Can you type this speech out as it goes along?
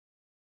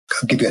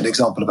I'll give you an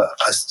example of a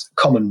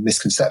common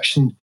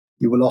misconception.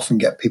 You will often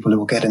get people who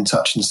will get in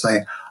touch and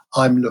say,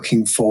 I'm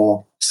looking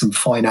for some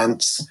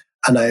finance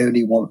and I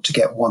only want to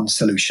get one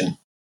solution.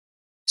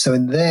 So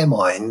in their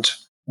mind,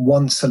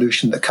 one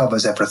solution that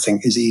covers everything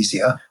is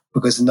easier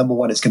because number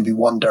one, it's going to be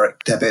one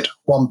direct debit,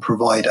 one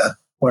provider.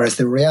 Whereas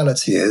the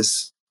reality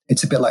is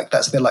that's a bit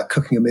like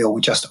cooking a meal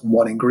with just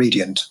one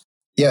ingredient.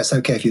 Yeah, it's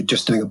okay if you're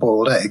just doing a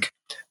boiled egg,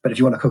 but if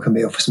you want to cook a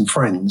meal for some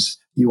friends,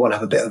 you want to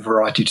have a bit of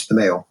variety to the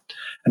meal.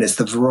 And it's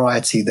the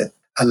variety that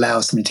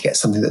allows somebody to get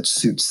something that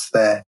suits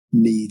their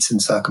needs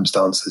and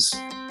circumstances.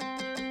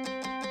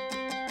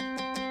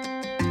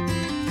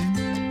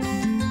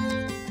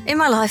 In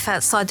my life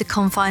outside the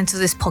confines of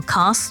this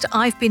podcast,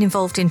 I've been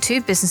involved in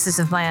 2 businesses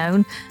of my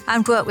own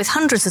and worked with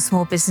hundreds of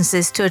small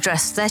businesses to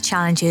address their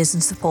challenges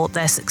and support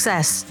their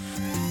success.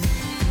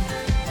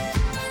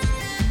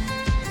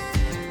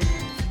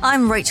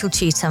 I'm Rachel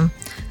Cheetham,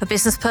 a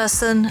business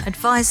person,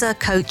 advisor,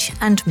 coach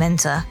and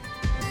mentor.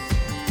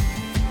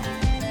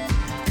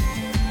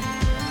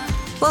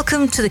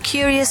 Welcome to The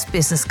Curious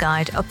Business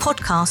Guide, a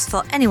podcast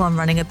for anyone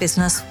running a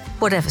business,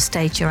 whatever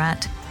stage you're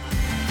at.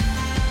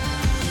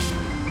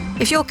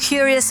 If you're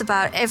curious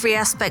about every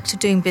aspect of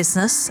doing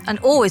business and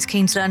always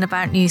keen to learn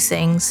about new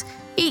things,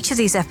 each of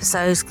these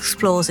episodes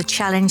explores a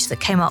challenge that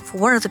came up for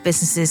one of the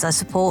businesses I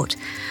support,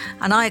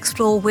 and I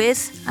explore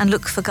with and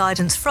look for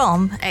guidance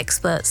from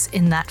experts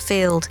in that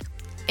field.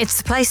 It's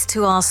the place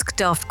to ask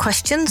daft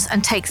questions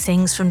and take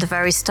things from the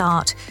very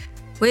start,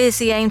 with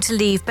the aim to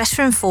leave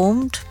better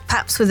informed,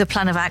 perhaps with a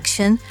plan of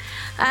action,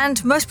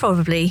 and most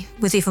probably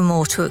with even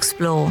more to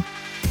explore.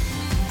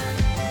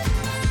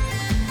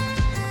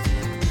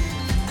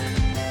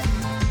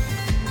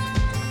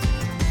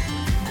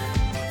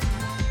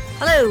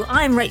 Hello,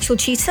 I'm Rachel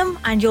Cheetham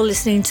and you're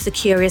listening to The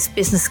Curious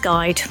Business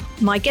Guide.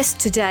 My guest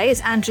today is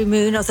Andrew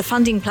Moon of the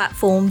funding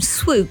platform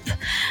Swoop,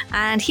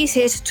 and he's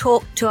here to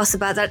talk to us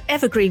about that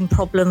evergreen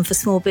problem for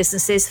small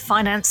businesses,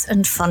 finance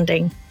and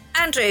funding.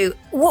 Andrew,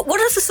 what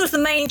are the sort of the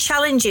main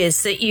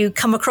challenges that you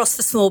come across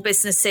for small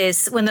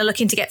businesses when they're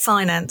looking to get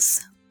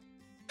finance?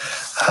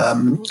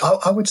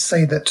 I would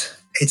say that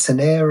it's an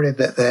area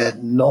that they're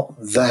not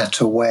that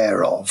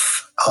aware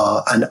of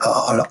and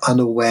are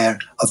unaware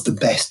of the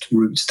best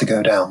routes to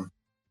go down.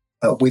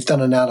 We've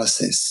done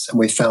analysis and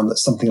we've found that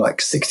something like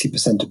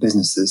 60% of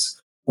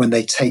businesses, when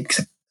they take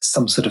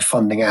some sort of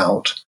funding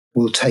out,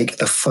 will take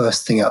the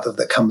first thing out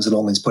that comes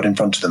along and is put in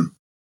front of them.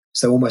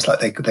 So almost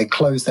like they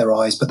close their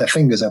eyes, put their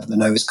fingers over the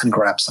nose and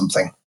grab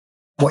something.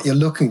 What you're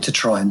looking to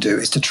try and do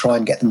is to try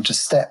and get them to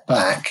step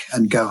back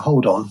and go,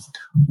 hold on,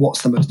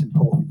 what's the most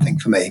important thing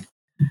for me?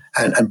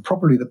 And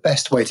probably the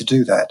best way to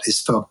do that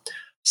is for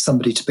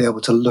somebody to be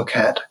able to look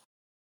at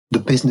the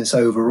business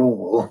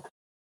overall.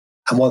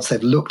 And once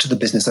they've looked at the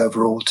business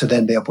overall, to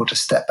then be able to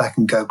step back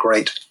and go,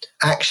 great,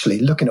 actually,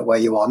 looking at where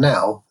you are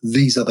now,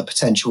 these are the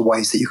potential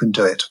ways that you can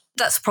do it.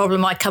 That's a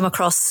problem I come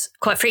across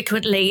quite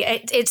frequently.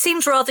 It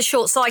seems rather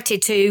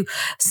short-sighted to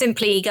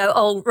simply go,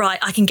 oh, right,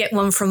 I can get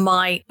one from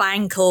my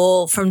bank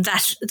or from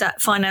that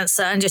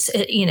financer and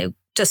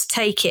just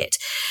take it.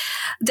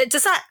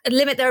 Does that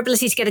limit their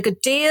ability to get a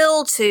good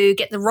deal, to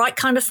get the right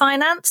kind of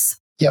finance?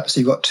 Yep.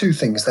 So you've got 2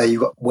 things there. You've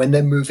got when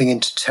they're moving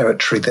into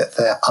territory that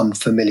they're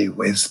unfamiliar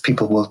with,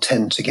 people will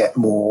tend to get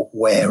more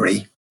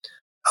wary.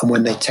 And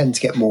when they tend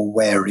to get more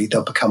wary,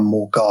 they'll become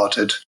more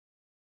guarded.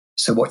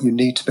 So what you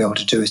need to be able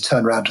to do is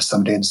turn around to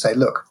somebody and say,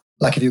 look,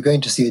 like if you're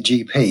going to see a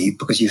GP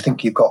because you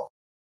think you've got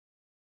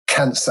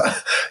cancer,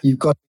 you've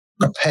got to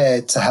be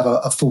prepared to have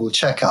a full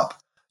checkup.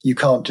 You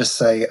can't just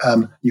say,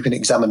 you can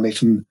examine me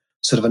from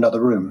sort of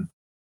another room.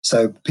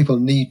 So people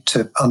need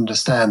to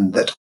understand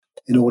that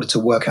in order to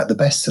work out the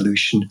best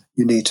solution,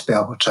 you need to be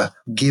able to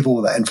give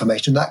all that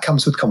information. That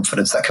comes with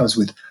confidence. That comes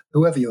with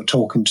whoever you're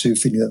talking to,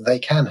 feeling that they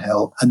can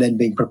help, and then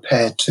being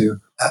prepared to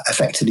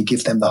effectively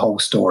give them the whole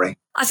story.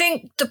 I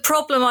think the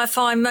problem I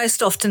find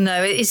most often,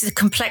 though, is the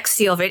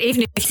complexity of it.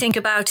 Even if you think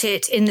about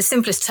it in the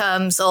simplest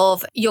terms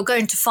of you're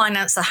going to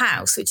finance a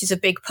house, which is a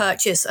big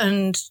purchase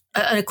and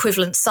an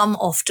equivalent sum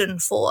often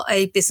for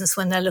a business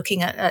when they're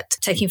looking at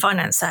taking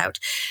finance out.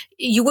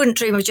 You wouldn't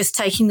dream of just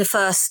taking the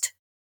first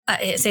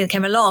thing that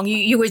came along.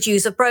 You would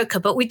use a broker,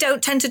 but we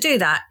don't tend to do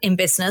that in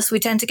business. We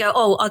tend to go,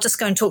 oh, I'll just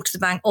go and talk to the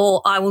bank,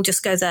 or I will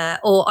just go there,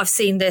 or I've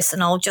seen this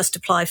and I'll just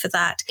apply for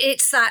that.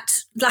 It's that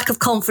lack of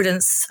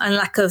confidence and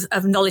lack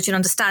of knowledge and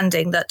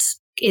understanding that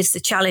is the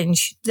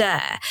challenge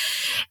there.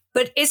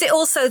 But is it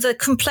also the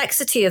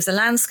complexity of the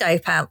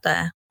landscape out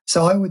there?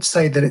 So I would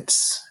say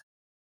that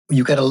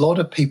you get a lot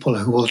of people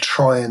who will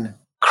try and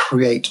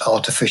create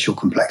artificial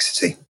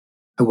complexity,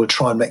 who will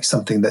try and make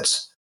something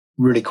that's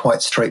really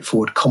quite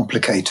straightforward,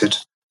 complicated,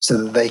 so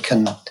that they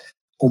can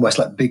almost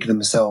like big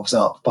themselves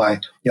up by,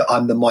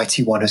 I'm the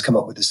mighty one who's come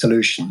up with the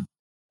solution.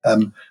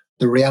 The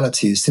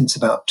reality is, since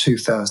about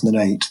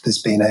 2008,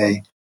 there's been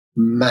a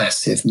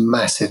massive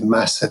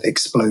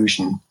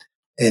explosion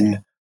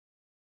in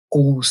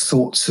all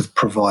sorts of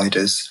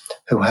providers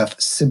who have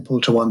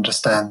simple to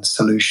understand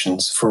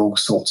solutions for all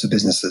sorts of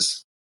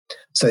businesses.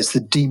 So it's the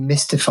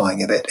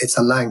demystifying of it. It's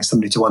allowing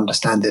somebody to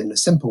understand it in a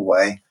simple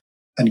way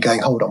and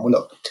going, hold on, well,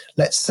 look,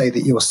 let's say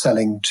that you're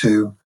selling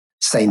to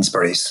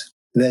Sainsbury's.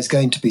 There's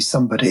going to be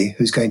somebody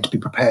who's going to be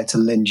prepared to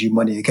lend you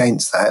money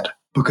against that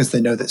because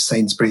they know that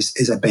Sainsbury's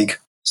is a big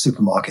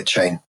supermarket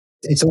chain.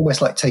 It's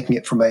almost like taking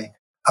it from a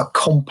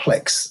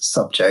complex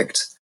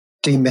subject,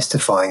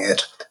 demystifying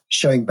it,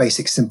 showing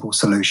basic, simple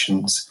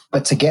solutions.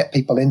 But to get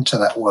people into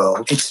that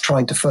world, it's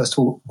trying to, first of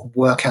all,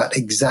 work out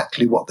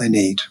exactly what they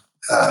need.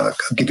 I'll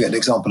give you an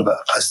example of a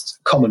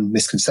common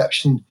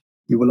misconception.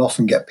 You will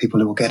often get people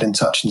who will get in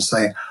touch and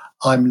say,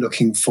 I'm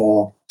looking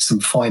for some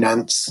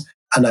finance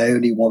and I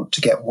only want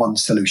to get one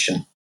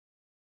solution.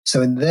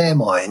 So in their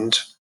mind,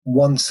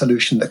 one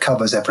solution that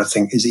covers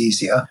everything is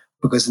easier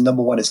because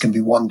number one, it's going to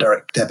be one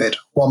direct debit,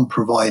 one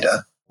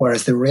provider.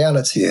 Whereas the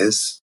reality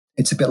is,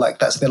 that's a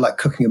bit like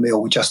cooking a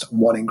meal with just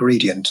one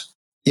ingredient.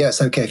 Yeah,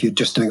 it's okay if you're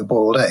just doing a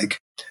boiled egg,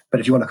 but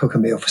if you want to cook a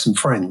meal for some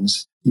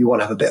friends, you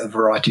want to have a bit of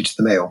variety to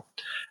the meal.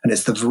 And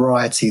it's the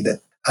variety that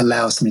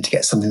allows somebody to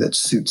get something that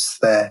suits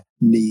their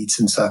needs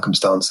and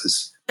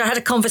circumstances. I had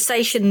a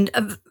conversation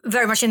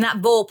very much in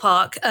that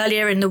ballpark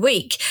earlier in the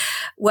week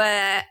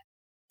where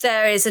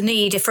there is a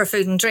need for a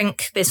food and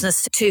drink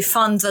business to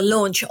fund the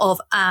launch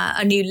of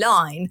a new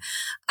line.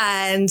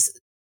 And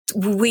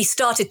we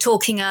started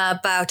talking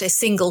about a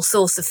single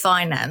source of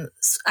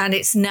finance, and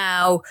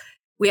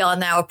we are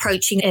now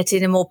approaching it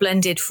in a more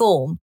blended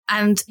form.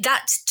 And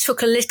that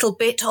took a little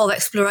bit of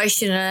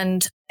exploration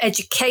and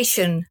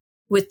education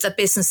with the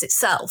business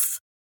itself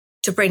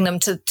to bring them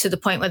to the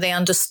point where they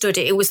understood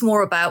it. It was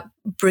more about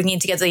bringing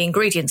together the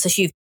ingredients, as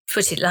you've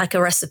put it, like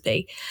a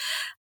recipe.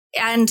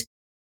 And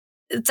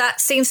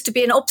that seems to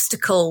be an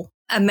obstacle.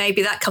 And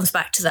maybe that comes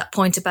back to that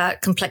point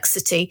about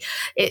complexity.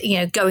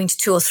 Going to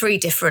 2 or 3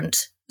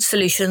 different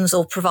solutions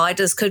or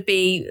providers could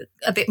be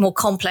a bit more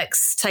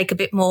complex, take a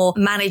bit more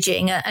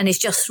managing, and is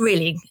just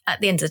really, at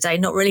the end of the day,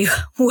 not really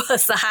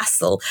worth the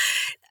hassle.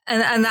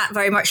 And that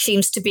very much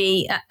seems to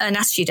be an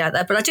attitude out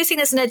there. But I do think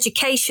there's an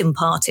education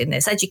part in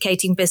this,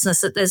 educating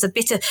business, that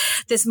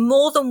there's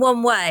more than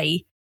one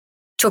way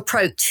to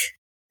approach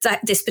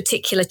this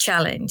particular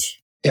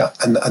challenge. Yeah,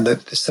 and the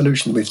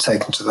solution we've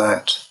taken to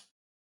that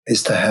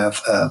is to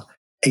have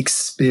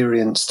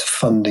experienced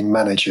funding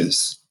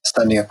managers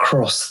standing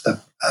across the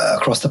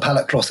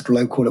pallet, across the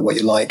globe, call it what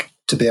you like,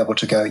 to be able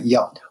to go,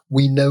 yeah,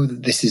 we know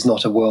that this is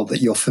not a world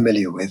that you're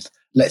familiar with.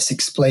 Let's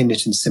explain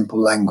it in simple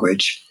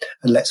language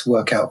and let's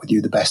work out with you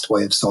the best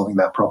way of solving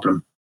that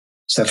problem.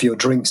 So for your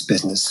drinks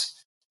business,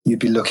 you'd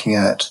be looking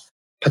at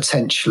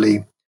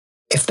potentially,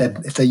 if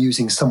they're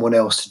using someone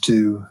else to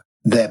do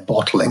their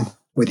bottling,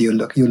 whether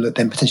you're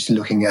then potentially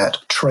looking at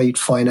trade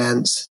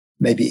finance,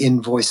 maybe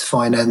invoice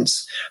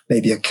finance,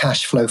 maybe a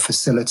cash flow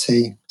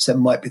facility. So it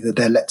might be that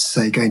they're, let's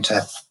say, going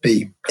to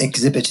be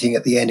exhibiting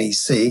at the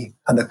NEC,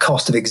 and the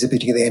cost of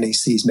exhibiting at the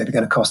NEC is maybe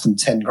going to cost them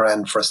 10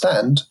 grand for a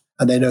stand.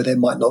 And they know they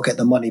might not get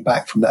the money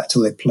back from that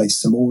till they place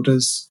some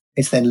orders.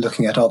 It's then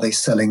looking at, are they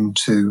selling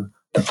to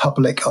the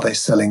public? Are they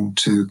selling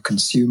to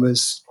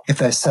consumers? If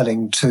they're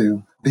selling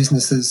to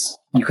businesses,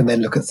 you can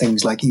then look at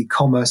things like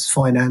e-commerce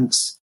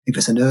finance. If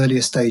it's an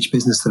earlier stage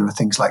business, there are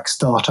things like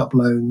startup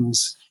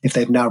loans. If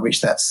they've now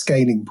reached that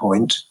scaling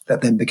point,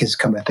 that then begins to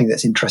become a thing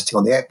that's interesting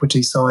on the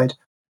equity side.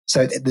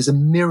 So there's a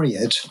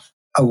myriad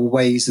of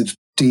ways of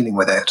dealing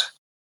with it.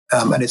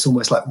 And it's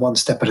almost like one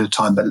step at a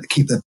time, but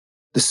keep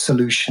the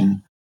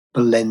solution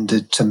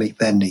blended to meet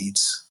their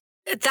needs.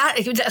 That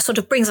sort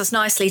of brings us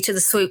nicely to the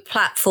Swoop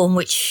platform,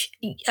 which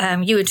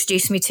you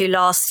introduced me to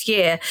last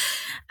year.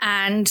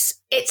 And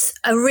it's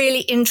a really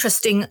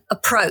interesting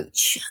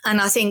approach. And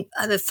I think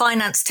the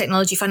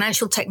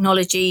financial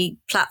technology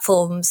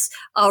platforms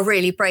are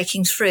really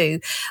breaking through.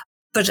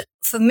 But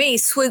for me,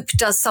 Swoop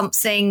does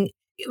something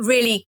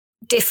really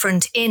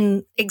different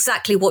in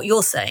exactly what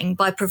you're saying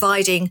by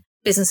providing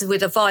businesses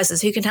with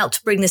advisors who can help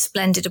to bring this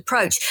blended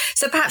approach.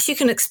 So perhaps you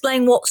can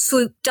explain what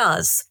Swoop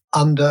does.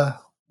 Under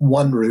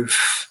one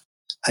roof,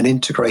 an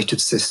integrated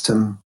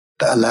system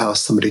that allows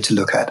somebody to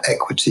look at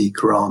equity,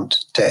 grant,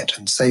 debt,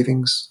 and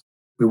savings.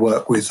 We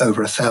work with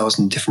over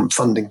 1,000 different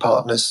funding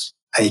partners.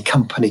 A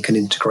company can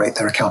integrate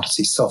their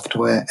accountancy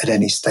software at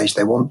any stage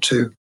they want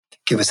to,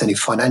 give us any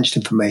financial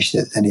information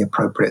at any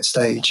appropriate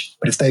stage.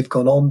 But if they've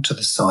gone on to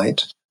the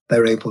site,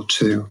 they're able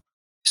to,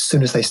 as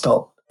soon as they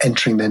start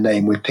entering their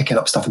name, we're picking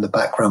up stuff in the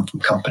background from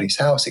Companies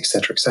House,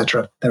 etc.,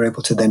 etc. They're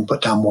able to then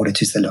put down what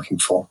it is they're looking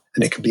for.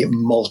 And it can be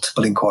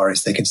multiple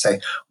inquiries. They can say,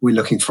 we're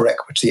looking for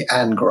equity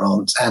and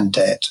grants and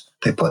debt.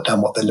 They put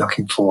down what they're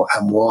looking for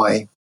and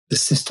why. The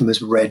system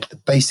has read the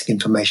basic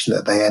information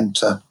that they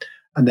enter,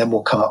 and then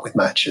we'll come up with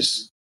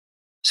matches.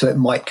 So it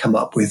might come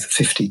up with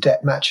 50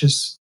 debt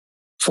matches,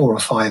 4 or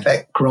 5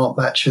 grant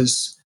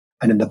matches,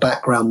 and in the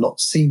background, not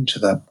seen to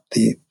the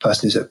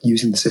person who's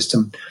using the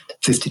system,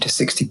 50 to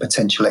 60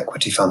 potential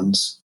equity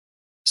funds.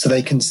 So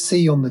they can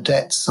see on the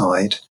debt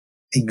side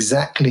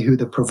exactly who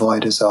the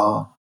providers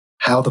are,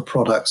 how the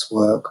products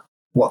work,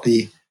 what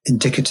the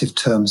indicative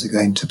terms are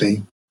going to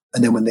be.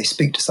 And then when they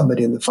speak to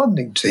somebody in the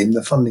funding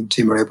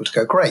team are able to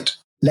go, great,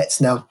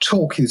 let's now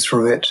talk you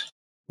through it.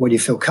 When you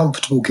feel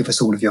comfortable, give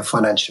us all of your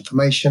financial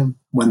information.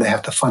 When they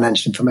have the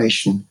financial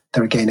information,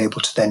 they're again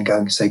able to then go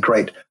and say,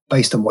 great,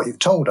 based on what you've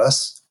told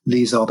us,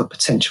 these are the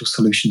potential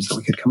solutions that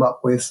we could come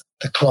up with.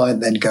 The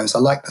client then goes, I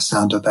like the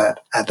sound of that.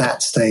 At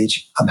that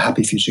stage, I'm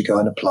happy for you to go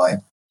and apply.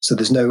 So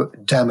there's no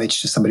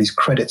damage to somebody's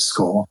credit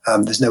score.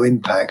 There's no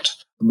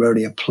impact. We're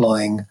only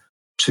applying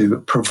to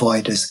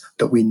providers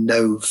that we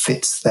know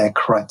fits their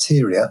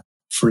criteria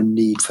for a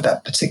need for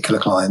that particular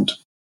client.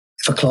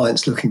 If a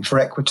client's looking for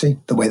equity,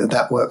 the way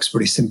that works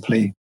pretty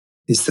simply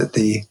is that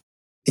the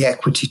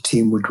equity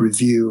team would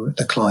review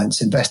the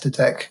client's investor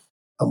deck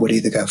and would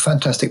either go,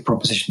 fantastic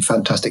proposition,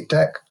 fantastic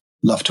deck,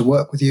 love to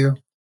work with you,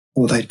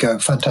 or they'd go,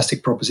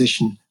 fantastic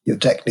proposition, your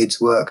deck needs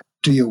work,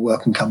 do your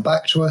work and come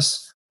back to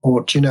us.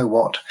 Or do you know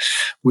what?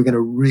 We're going to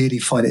really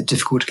find it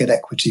difficult to get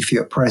equity for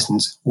you at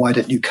present. Why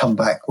don't you come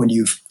back when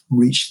you've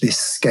reached this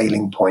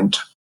scaling point?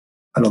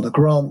 And on the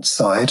grant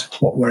side,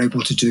 what we're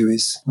able to do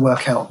is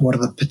work out what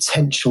are the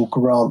potential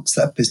grants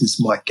that business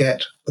might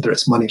get, whether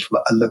it's money from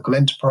a local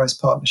enterprise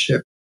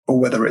partnership or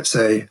whether it's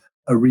a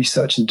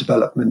research and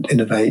development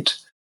innovate,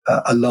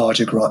 a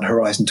larger grant,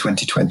 Horizon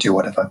 2020 or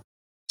whatever.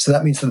 So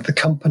that means that the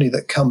company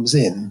that comes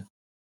in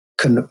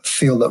can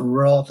feel that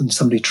rather than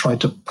somebody trying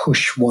to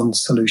push one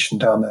solution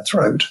down their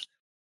throat,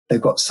 they've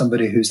got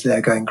somebody who's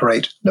there going,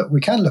 great, look, we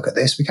can look at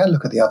this, we can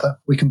look at the other,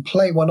 we can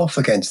play one off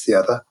against the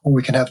other, or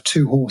we can have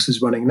two horses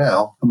running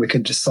now, and we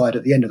can decide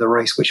at the end of the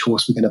race which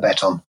horse we're going to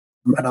bet on.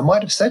 And I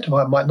might have said,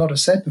 or I might not have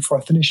said before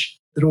I finish,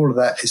 that all of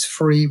that is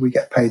free. We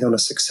get paid on a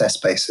success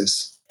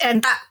basis.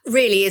 And that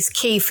really is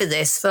key for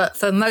this,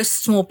 for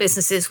most small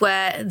businesses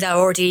where they're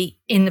already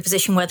in the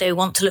position where they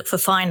want to look for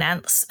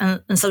finance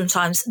and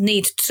sometimes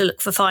need to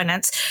look for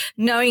finance,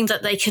 knowing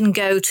that they can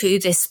go to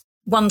this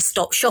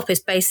one-stop shop is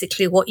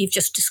basically what you've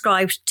just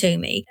described to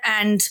me,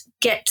 and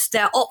get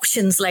their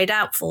options laid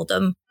out for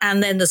them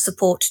and then the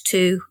support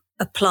to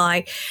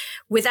apply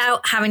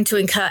without having to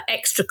incur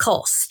extra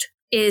cost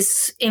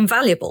is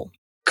invaluable.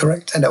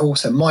 Correct. And it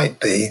also might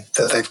be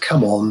that they've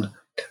come on,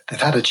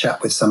 they've had a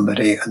chat with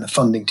somebody and the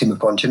funding team have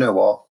gone, do you know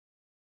what?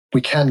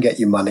 We can get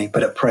you money,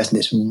 but at present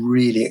it's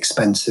really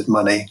expensive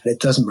money and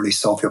it doesn't really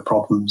solve your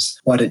problems.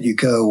 Why don't you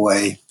go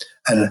away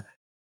and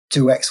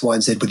do X, Y,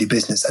 and Z with your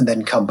business and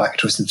then come back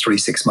to us in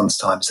 3-6 months'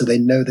 time? So they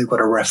know they've got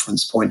a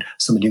reference point,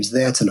 somebody who's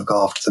there to look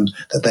after them,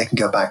 that they can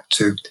go back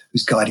to,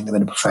 who's guiding them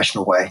in a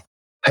professional way.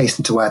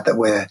 Hasten to add that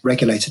we're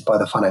regulated by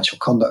the Financial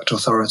Conduct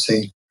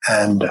Authority,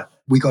 and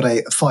we got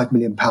a £5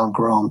 million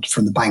grant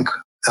from the bank,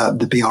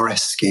 the BRS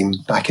scheme,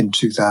 back in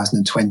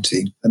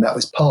 2020. And that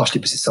was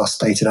partially because it's our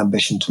stated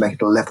ambition to make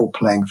it a level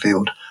playing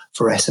field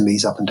for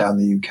SMEs up and down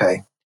the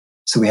UK.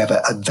 So we have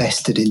a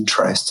vested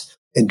interest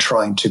in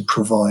trying to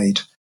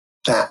provide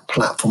that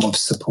platform of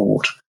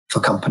support for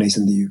companies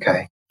in the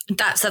UK.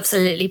 That's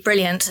absolutely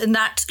brilliant. And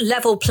that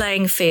level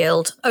playing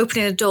field,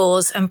 opening the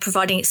doors and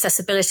providing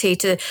accessibility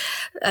to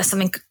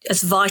something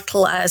as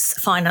vital as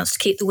finance to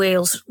keep the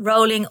wheels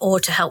rolling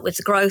or to help with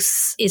the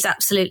growth is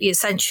absolutely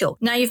essential.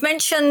 Now, you've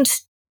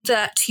mentioned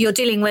that you're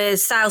dealing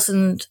with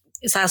 1,000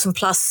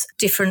 plus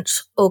different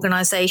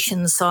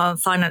organisations, so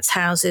finance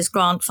houses,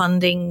 grant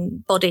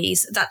funding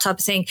bodies, that type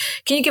of thing.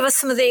 Can you give us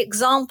some of the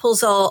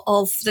examples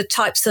of the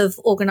types of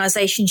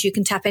organisations you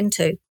can tap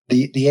into?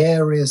 The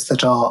areas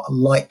that are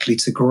likely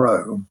to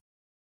grow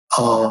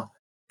are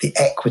the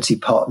equity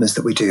partners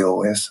that we deal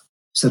with.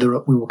 So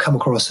we will come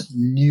across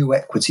new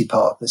equity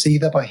partners,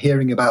 either by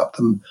hearing about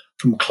them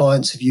from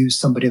clients who've used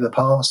somebody in the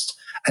past,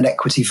 an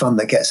equity fund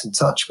that gets in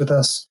touch with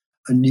us,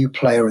 a new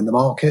player in the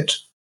market.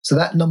 So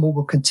that number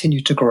will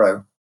continue to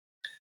grow.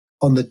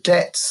 On the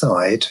debt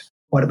side,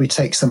 why don't we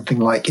take something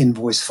like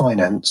invoice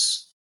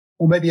finance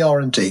or maybe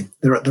R&D?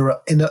 There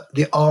are in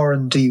the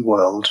R&D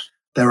world,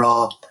 there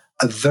are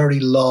a very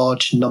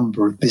large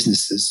number of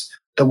businesses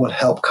that will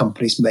help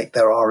companies make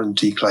their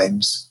R&D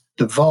claims.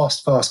 The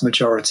vast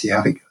majority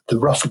having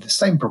roughly the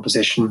same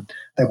proposition.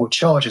 They will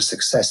charge a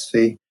success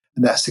fee,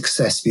 and that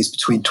success fee is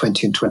between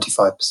 20 and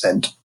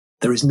 25%.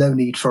 There is no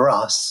need for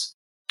us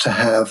to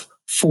have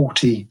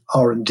 40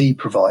 R&D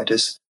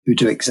providers who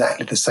do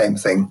exactly the same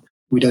thing.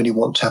 We'd only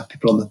want to have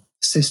people on the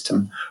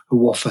system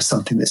who offer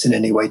something that's in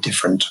any way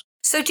different.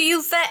 So do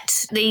you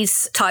vet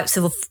these types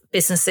of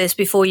businesses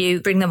before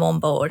you bring them on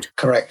board?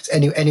 Correct.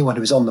 Anyone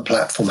who is on the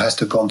platform has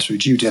to have gone through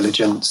due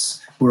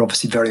diligence. We're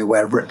obviously very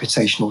aware of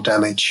reputational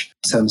damage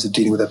in terms of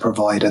dealing with a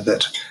provider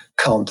that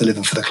can't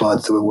deliver for the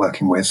clients that we're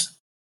working with.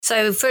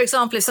 So, for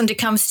example, if somebody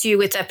comes to you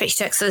with their pitch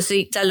deck, so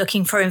they're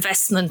looking for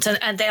investment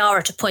and they are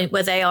at a point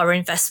where they are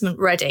investment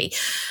ready,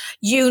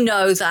 you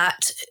know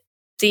that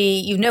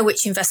you know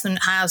which investment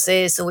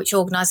houses or which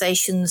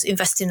organisations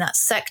invest in that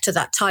sector,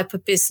 that type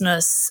of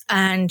business,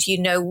 and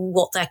you know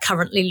what they're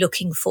currently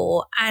looking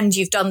for, and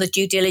you've done the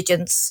due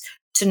diligence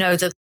to know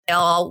that they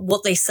are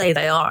what they say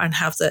they are and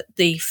have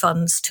the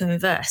funds to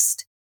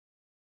invest.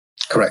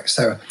 Correct.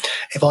 So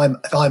if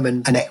I'm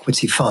an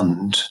equity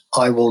fund,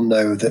 I will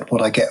know that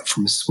what I get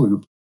from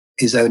Swoop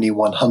is only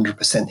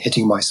 100%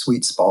 hitting my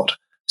sweet spot.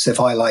 So if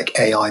I like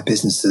AI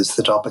businesses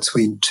that are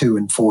between 2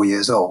 and 4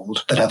 years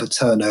old, that have a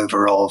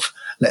turnover of,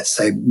 let's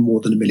say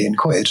more than £1 million,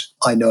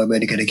 I know I'm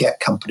only going to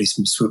get companies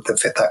from Swoop that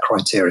fit that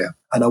criteria.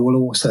 And I will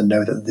also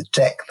know that the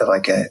deck that I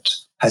get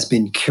has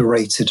been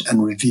curated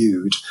and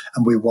reviewed,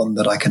 and we're one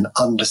that I can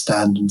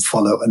understand and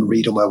follow and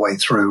read on my way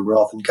through,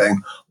 rather than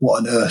going, what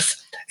on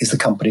earth is the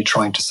company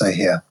trying to say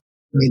here?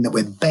 I mean that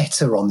we're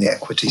better on the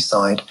equity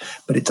side,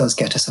 but it does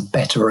get us a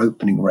better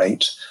opening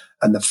rate.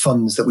 And the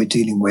funds that we're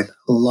dealing with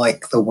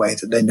like the way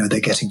that they know they're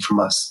getting from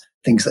us,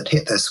 things that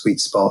hit their sweet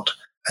spot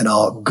and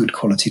are good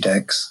quality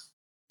decks.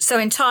 So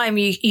in time,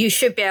 you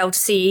should be able to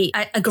see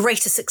a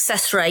greater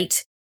success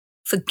rate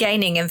for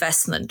gaining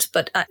investment.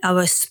 But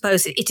I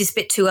suppose it is a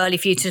bit too early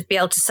for you to be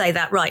able to say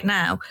that right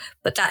now,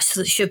 but that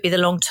should be the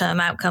long-term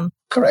outcome.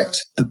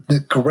 Correct.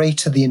 The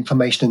greater the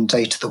information and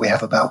data that we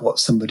have about what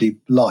somebody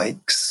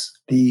likes,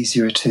 the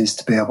easier it is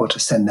to be able to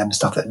send them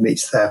stuff that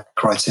meets their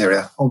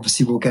criteria.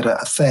 Obviously, we'll get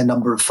a fair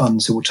number of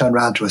funds who will turn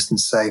around to us and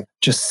say,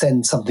 just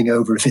send something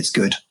over if it's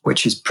good,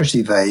 which is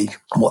pretty vague.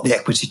 And what the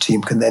equity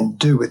team can then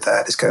do with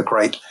that is go,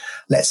 great,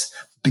 let's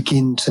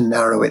begin to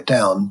narrow it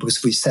down, because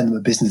if we send them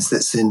a business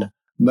that's in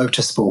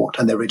motorsport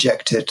and they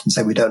reject it and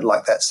say, we don't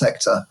like that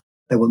sector,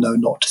 they will know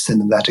not to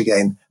send them that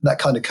again. And that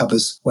kind of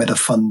covers where the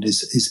fund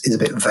is a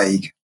bit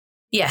vague.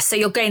 Yes, so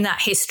you'll gain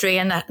that history,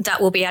 and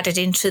that will be added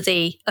into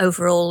the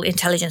overall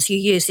intelligence you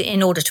use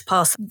in order to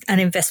pass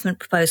an investment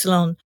proposal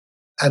on.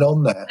 And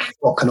on that,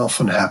 what can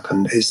often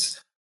happen is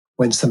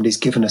when somebody's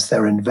given us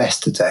their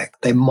investor deck,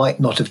 they might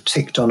not have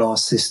ticked on our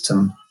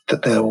system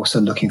that they're also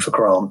looking for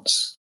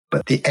grants.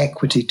 But the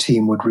equity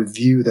team would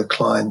review the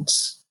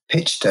client's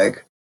pitch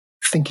deck,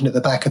 thinking at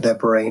the back of their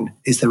brain,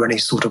 is there any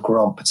sort of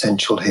grant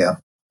potential here?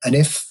 And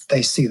if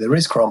they see there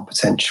is grant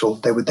potential,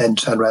 they would then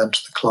turn around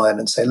to the client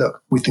and say,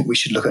 look, we think we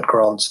should look at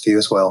grants for you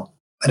as well.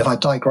 And if I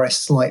digress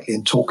slightly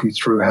and talk you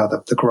through how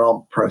the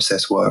grant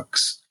process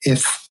works,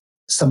 if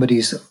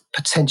somebody's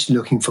potentially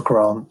looking for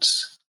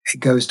grants, it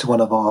goes to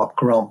one of our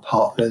grant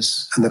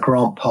partners, and the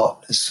grant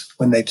partners,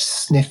 when they've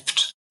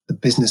sniffed the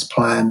business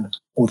plan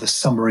or the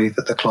summary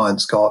that the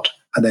client's got,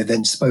 and they've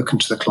then spoken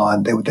to the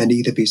client, they would then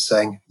either be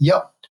saying,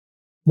 yep,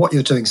 what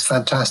you're doing is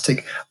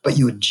fantastic, but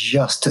you're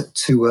just at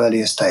too early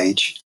a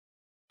stage.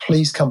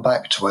 Please come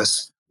back to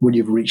us when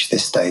you've reached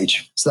this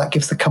stage. So that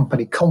gives the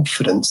company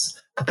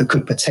confidence that there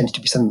could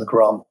potentially be something on the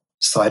grant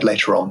side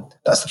later on.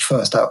 That's the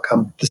first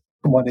outcome. The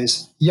second one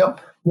is, yep,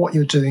 what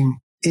you're doing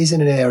is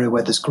in an area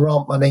where there's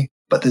grant money,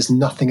 but there's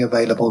nothing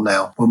available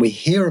now. When we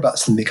hear about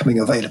something becoming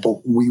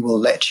available, we will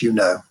let you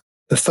know.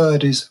 The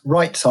third is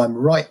right time,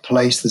 right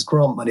place. There's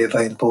grant money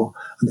available,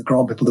 and the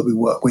grant people that we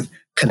work with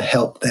can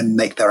help them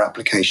make their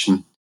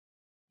application.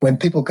 When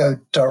people go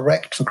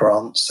direct for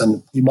grants,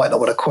 and you might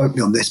not want to quote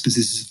me on this, because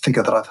this is a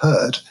figure that I've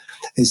heard,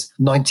 is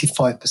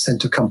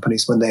 95% of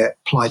companies, when they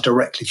apply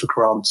directly for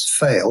grants,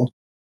 fail.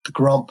 The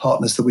grant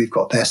partners that we've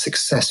got, their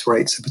success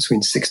rates are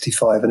between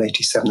 65 and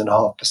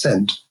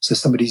 87.5%. So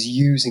somebody's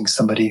using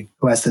somebody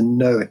who has the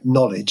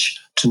knowledge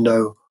to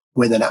know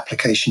when an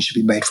application should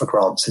be made for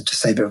grants, to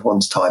save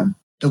everyone's time.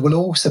 There will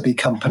also be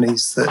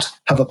companies that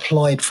have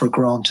applied for a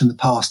grant in the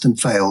past and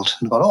failed,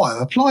 and gone,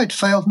 I've applied,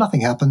 failed,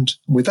 nothing happened.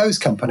 With those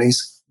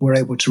companies, we're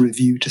able to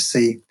review to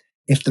see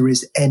if there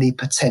is any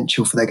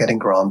potential for their getting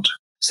grant.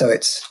 So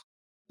it's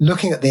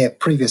looking at their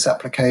previous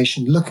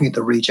application, looking at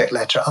the reject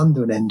letter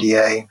under an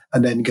NDA,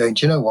 and then going,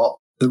 do you know what?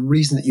 The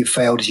reason that you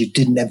failed is you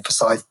didn't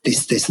emphasize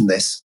this, this, and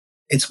this.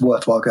 It's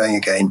worthwhile going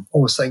again.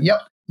 Or saying,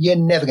 yep, you're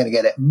never going to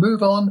get it.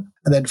 Move on.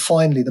 And then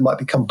finally, there might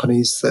be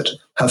companies that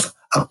have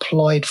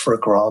applied for a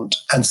grant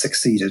and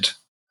succeeded.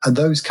 And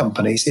those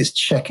companies, it's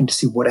checking to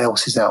see what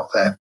else is out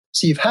there.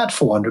 So you've had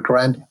 400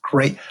 grand.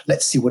 Great.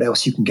 Let's see what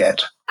else you can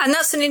get. And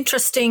that's an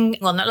interesting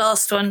one, that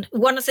last one.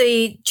 One of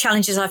the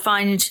challenges I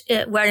find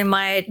wearing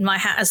my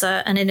hat as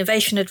an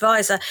innovation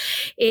advisor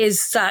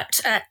is that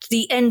at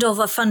the end of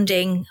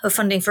funding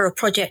for a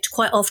project,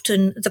 quite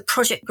often the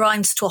project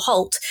grinds to a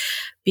halt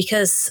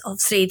because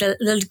obviously the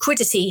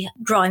liquidity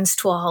grinds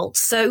to a halt.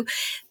 So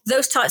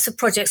those types of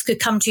projects could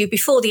come to you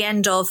before the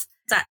end of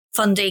that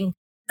funding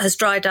has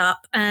dried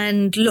up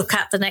and look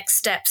at the next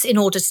steps in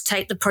order to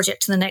take the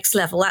project to the next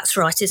level. That's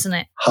right, isn't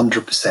it?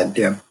 100%,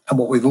 yeah. And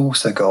what we've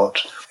also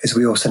got is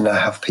we also now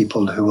have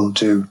people who will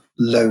do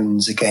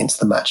loans against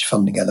the match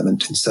funding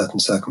element in certain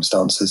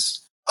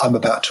circumstances. I'm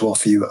about to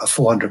offer you a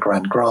 400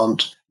 grand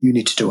grant. You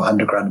need to do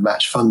 100 grand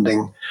match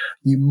funding.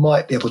 You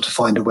might be able to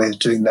find a way of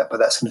doing that, but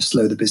that's going to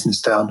slow the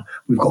business down.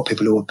 We've got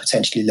people who will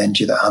potentially lend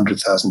you that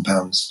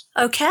 £100,000.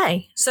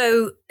 Okay.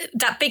 So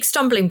that big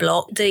stumbling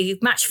block, the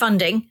match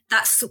funding,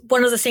 that's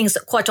one of the things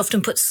that quite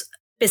often puts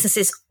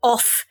businesses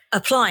off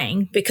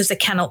applying because they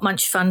cannot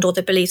match fund or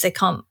they believe they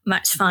can't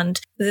match fund,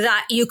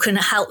 that you can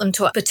help them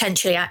to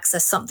potentially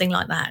access something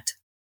like that.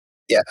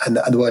 Yeah, and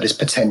the word is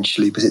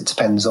potentially because it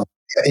depends on,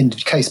 in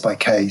case by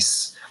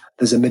case,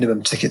 there's a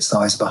minimum ticket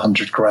size of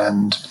 100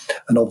 grand.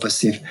 And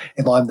obviously,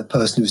 if I'm the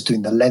person who's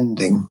doing the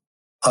lending,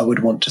 I would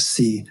want to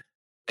see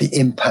the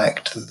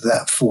impact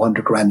that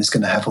 400 grand is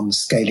going to have on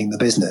scaling the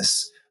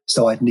business.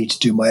 So I'd need to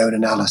do my own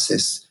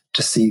analysis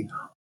to see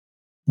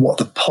what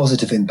the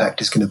positive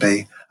impact is going to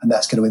be. And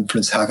that's going to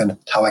influence how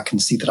I can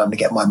see that I'm going to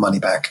get my money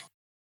back.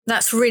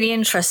 That's really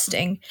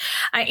interesting.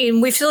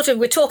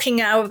 We're talking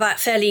now about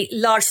fairly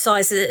large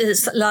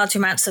sizes, large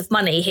amounts of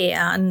money here.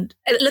 And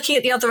looking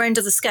at the other end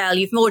of the scale,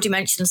 you've already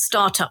mentioned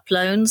startup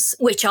loans,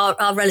 which are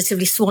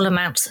relatively small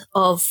amounts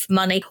of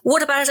money.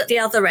 What about at the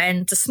other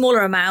end, the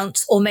smaller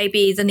amounts, or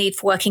maybe the need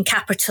for working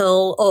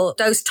capital or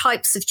those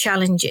types of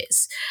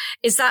challenges?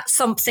 Is that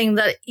something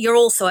that you're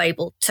also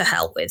able to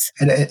help with?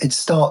 And it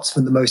starts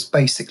from the most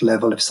basic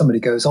level. If somebody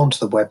goes onto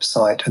the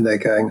website and they're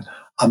going,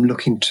 I'm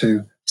looking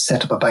to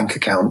set up a bank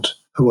account,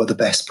 who are the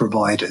best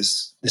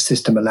providers? The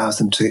system allows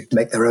them to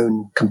make their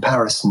own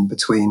comparison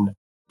between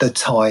the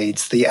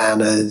Tides, the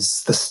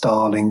Annas, the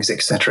Starlings,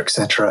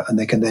 etc., and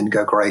they can then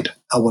go, great,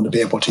 I want to be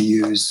able to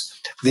use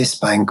this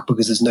bank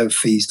because there's no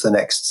fees for the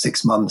next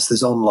 6 months.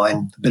 There's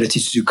online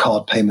ability to do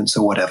card payments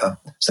or whatever.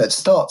 So it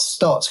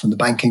starts from the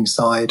banking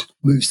side,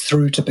 moves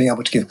through to being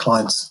able to give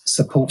clients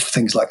support for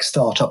things like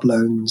startup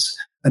loans.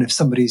 And if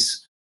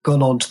somebody's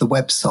gone onto the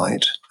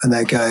website and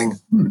they're going,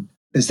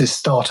 there's this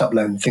startup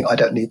loan thing, I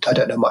don't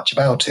know much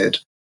about it.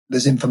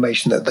 There's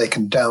information that they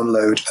can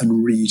download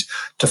and read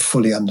to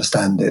fully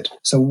understand it.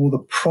 So all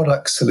the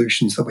product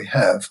solutions that we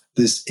have,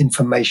 there's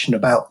information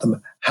about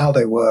them, how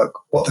they work,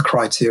 what the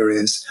criteria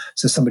is,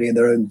 so somebody in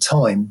their own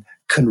time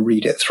can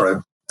read it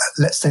through.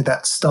 Let's say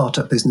that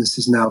startup business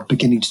is now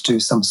beginning to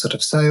do some sort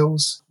of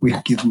sales. We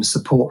give them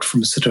support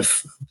from sort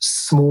of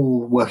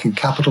small working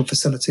capital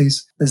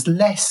facilities. There's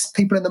less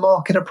people in the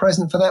market are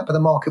present for that, but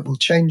the market will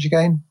change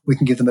again. We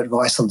can give them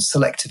advice on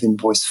selective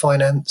invoice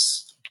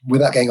finance.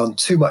 Without going on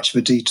too much of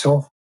a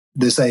detour,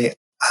 there's a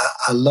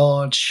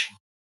large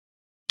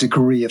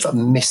degree of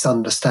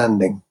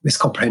misunderstanding,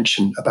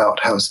 miscomprehension about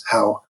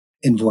how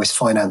invoice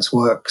finance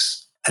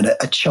works. And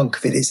a chunk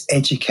of it is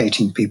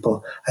educating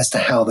people as to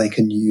how they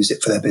can use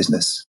it for their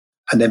business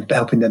and then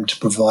helping them to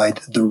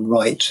provide the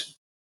right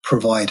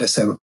provider.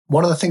 So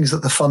one of the things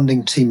that the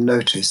funding team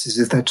notice is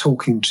if they're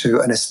talking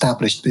to an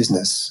established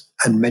business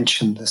and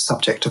mention the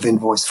subject of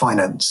invoice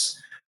finance,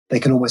 they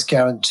can almost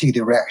guarantee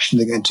the reaction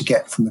they're going to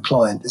get from the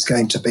client is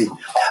going to be,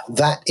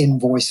 that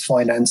invoice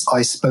finance,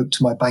 I spoke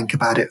to my bank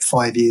about it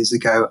 5 years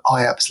ago.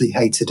 I absolutely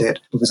hated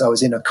it because I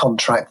was in a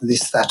contract,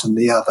 this, that, and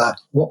the other.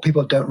 What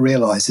people don't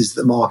realize is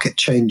that the market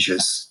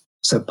changes.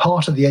 So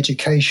part of the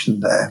education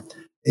there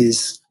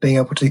is being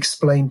able to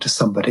explain to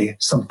somebody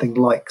something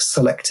like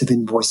selective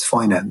invoice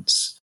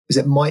finance.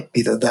 Because it might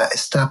be that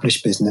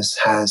established business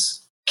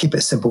has, keep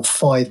it simple,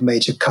 5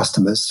 major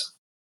customers,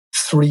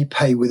 3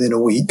 pay within a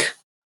week.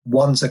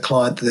 One's a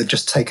client that they've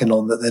just taken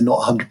on that they're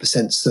not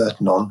 100%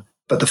 certain on.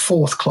 But the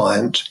 4th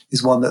client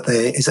is one that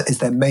is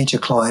their major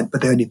client,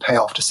 but they only pay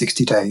after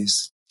 60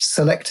 days.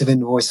 Selective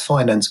invoice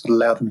finance would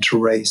allow them to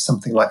raise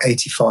something like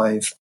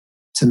 85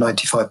 to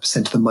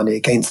 95% of the money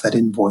against that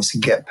invoice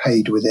and get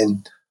paid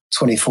within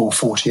 24,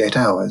 48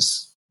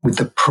 hours, with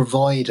the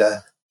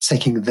provider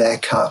taking their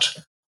cut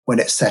when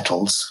it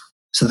settles.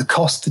 So the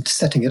cost of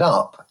setting it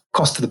up,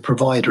 cost to the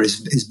provider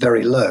is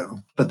very low.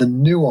 But the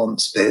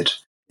nuance bit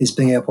is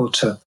being able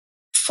to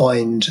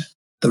find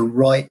the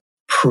right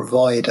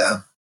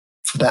provider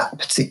for that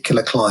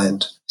particular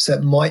client. So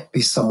it might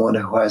be someone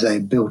who has a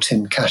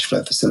built-in cash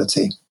flow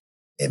facility.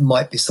 It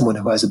might be someone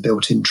who has a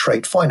built-in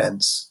trade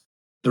finance.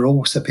 There are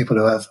also people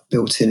who have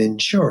built-in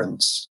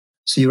insurance.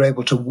 So you're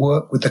able to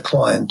work with the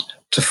client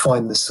to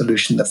find the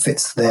solution that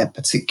fits their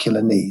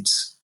particular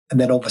needs. And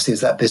then obviously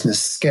as that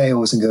business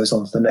scales and goes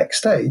on to the next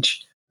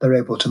stage, they're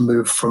able to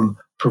move from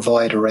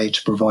provider A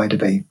to provider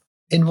B.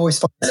 Invoice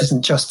finance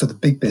isn't just for the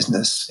big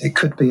business. It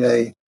could be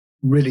a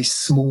really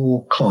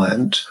small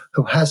client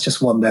who has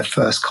just won their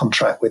first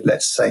contract with,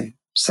 let's say,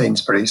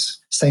 Sainsbury's.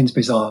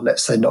 Sainsbury's are,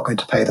 let's say, not going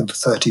to pay them for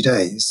 30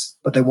 days,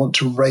 but they want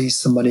to raise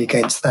some money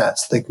against that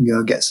so they can go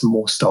and get some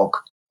more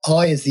stock.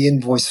 I, as the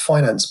invoice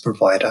finance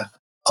provider,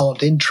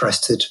 aren't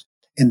interested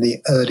in the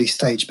early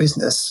stage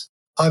business.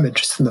 I'm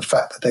interested in the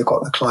fact that they've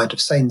got the client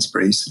of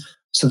Sainsbury's.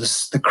 So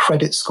the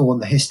credit score and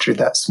the history of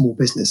that small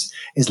business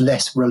is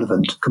less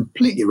relevant,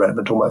 completely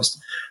irrelevant almost,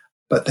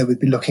 but they would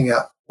be looking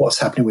at what's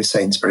happening with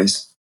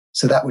Sainsbury's.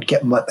 So that would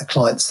get the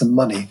client some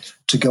money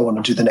to go on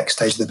and do the next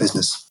stage of the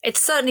business.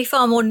 It's certainly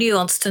far more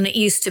nuanced than it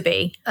used to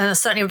be.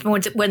 Certainly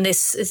when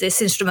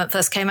this instrument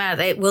first came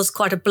out, it was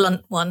quite a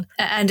blunt one.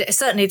 And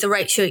certainly the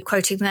rates you're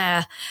quoting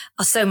there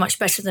are so much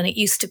better than it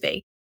used to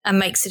be and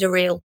makes it a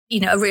real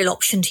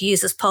option to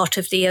use as part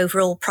of the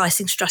overall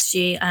pricing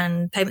strategy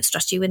and payment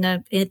strategy in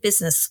a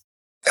business.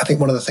 I think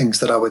one of the things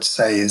that I would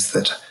say is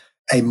that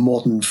a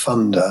modern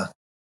funder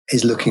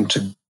is looking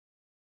to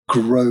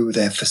grow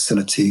their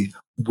facility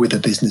with a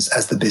business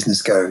as the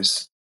business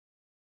goes.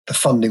 The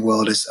funding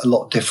world is a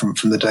lot different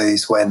from the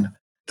days when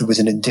there was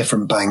an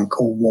indifferent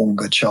bank or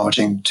Wonga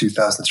charging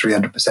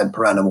 2,300%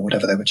 per annum or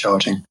whatever they were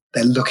charging.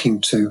 They're looking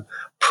to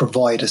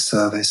provide a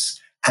service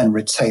and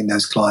retain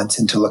those clients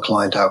until the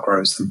client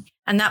outgrows them.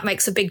 And that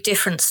makes a big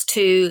difference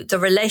to the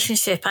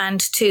relationship and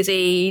to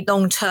the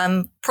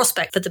long-term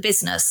prospect for the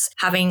business,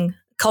 having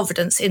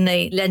confidence in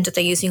the lender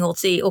they're using or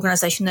the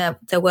organisation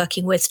they're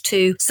working with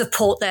to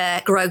support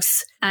their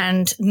growth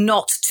and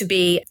not to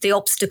be the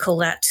obstacle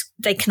that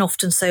they can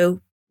often so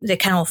they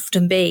can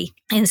often be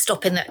in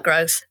stopping that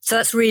growth. So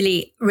that's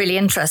really, really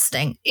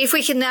interesting. If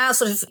we can now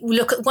sort of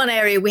look at one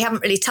area we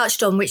haven't really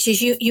touched on, which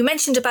is you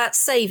mentioned about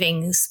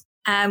savings.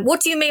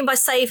 What do you mean by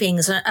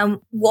savings and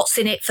what's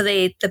in it for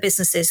the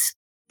businesses?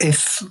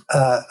 If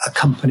a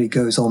company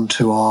goes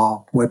onto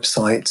our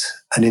website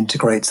and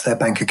integrates their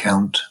bank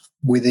account,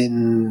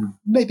 within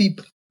maybe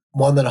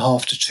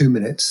 1.5 to 2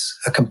 minutes,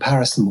 a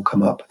comparison will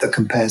come up that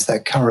compares their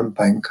current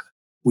bank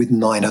with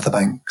 9 other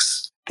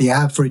banks. The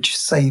average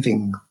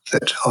saving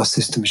that our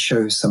system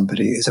shows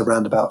somebody is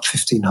around about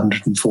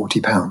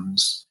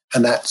 £1,540.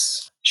 And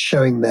that's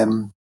showing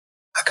them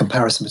a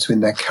comparison between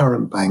their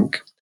current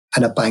bank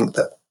and a bank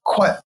that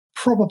quite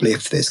probably,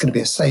 if there's going to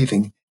be a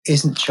saving,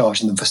 isn't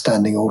charging them for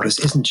standing orders,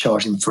 isn't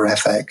charging them for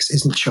FX,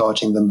 isn't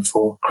charging them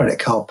for credit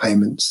card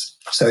payments.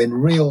 So in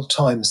real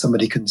time,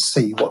 somebody can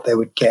see what they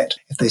would get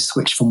if they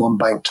switch from one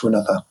bank to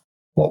another.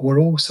 What we're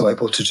also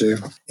able to do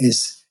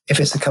is, if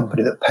it's a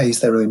company that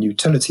pays their own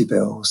utility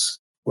bills,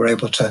 we're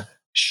able to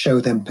show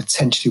them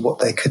potentially what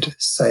they could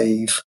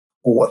save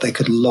or what they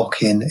could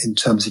lock in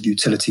terms of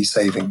utility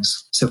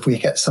savings. So if we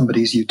get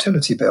somebody's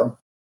utility bill,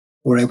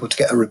 we're able to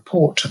get a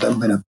report to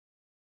them in a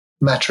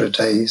matter of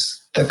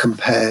days that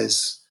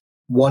compares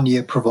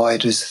 1-year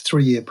providers,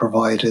 3-year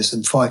providers,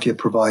 and 5-year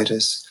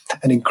providers.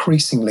 And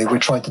increasingly, we're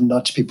trying to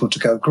nudge people to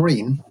go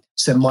green.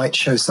 So it might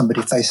show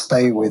somebody, if they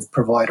stay with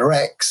provider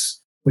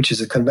X, which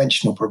is a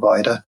conventional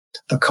provider,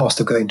 the cost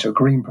of going to a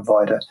green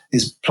provider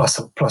is plus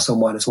or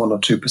minus 1 or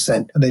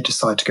 2%, and they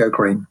decide to go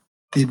green.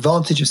 The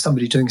advantage of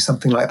somebody doing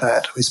something like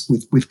that is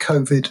with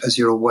COVID, as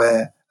you're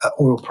aware,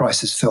 oil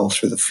prices fell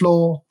through the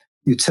floor.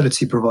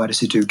 Utility providers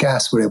who do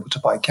gas were able to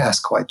buy gas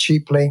quite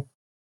cheaply.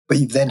 But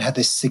you've then had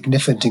this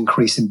significant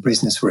increase in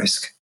business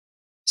risk.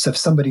 So if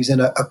somebody's in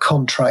a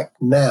contract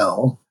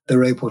now,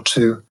 they're able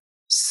to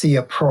see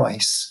a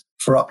price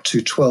for up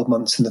to 12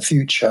 months in the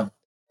future.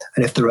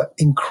 And if there are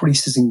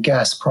increases in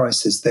gas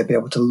prices, they'll be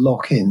able to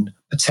lock in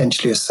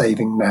potentially a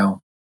saving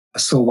now. I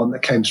saw one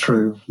that came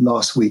through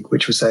last week,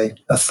 which was a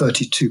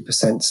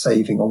 32%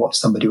 saving on what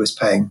somebody was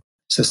paying.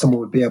 So someone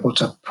would be able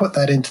to put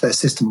that into their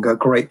system and go,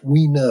 great,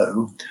 we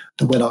know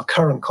that when our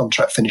current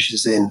contract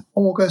finishes in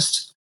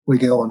August, we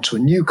go on to a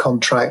new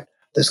contract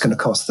that's going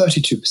to cost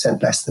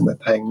 32% less than we're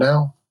paying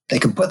now. They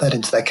can put that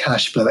into their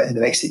cash flow, and it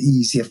makes it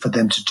easier for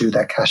them to do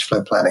their cash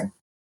flow planning.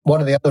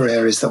 One of the other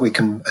areas that we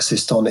can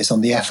assist on is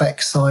on the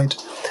FX side.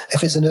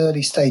 If it's an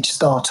early stage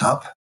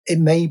startup, it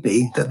may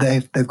be that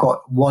they've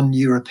got one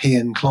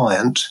European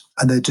client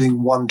and they're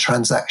doing one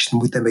transaction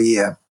with them a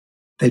year.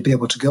 They'd be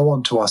able to go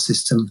onto our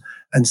system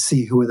and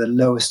see who are the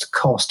lowest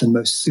cost and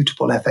most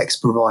suitable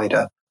FX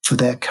provider for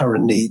their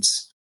current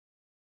needs.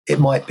 It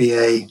might be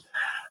a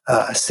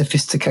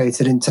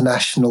sophisticated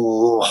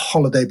international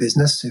holiday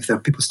business, if there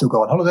are people still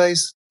go on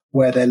holidays,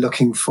 where they're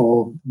looking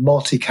for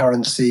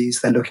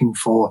multi-currencies, they're looking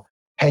for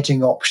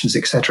hedging options,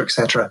 etc.,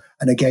 etc.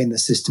 And again, the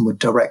system would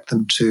direct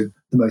them to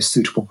the most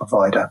suitable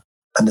provider,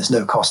 and there's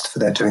no cost for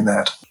their doing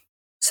that.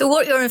 So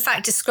what you're in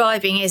fact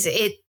describing is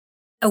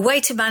a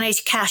way to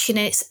manage cash in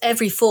its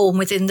every form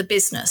within the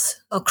business.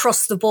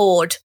 Across the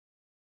board,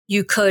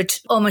 you could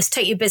almost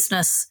take your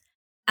business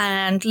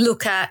and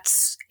look at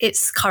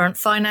its current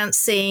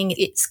financing,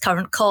 its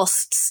current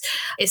costs,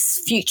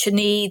 its future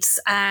needs,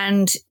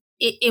 and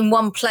in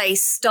one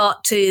place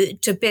start to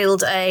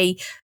build a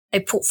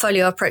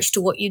portfolio approach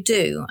to what you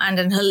do and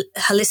a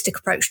holistic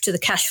approach to the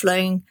cash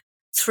flowing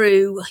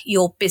through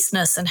your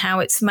business and how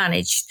it's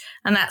managed.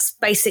 And that's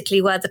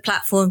basically where the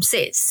platform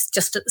sits,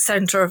 just at the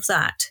center of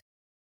that.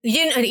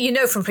 You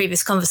know from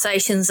previous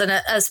conversations, and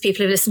as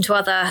people who listen to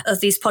other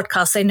of these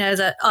podcasts, they know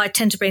that I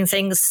tend to bring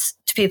things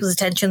to people's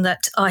attention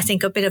that I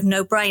think are a bit of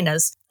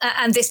no-brainers.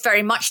 And this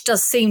very much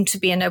does seem to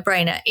be a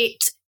no-brainer.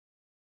 It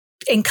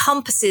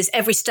encompasses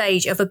every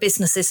stage of a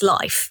business's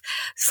life,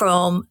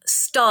 from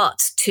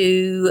start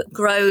to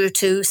grow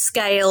to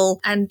scale.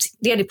 And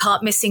the only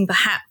part missing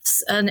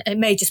perhaps, and it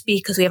may just be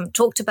because we haven't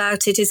talked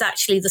about it, is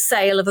actually the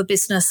sale of a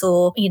business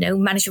or,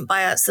 management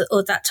buyouts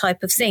or that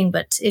type of thing.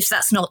 But if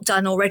that's not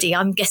done already,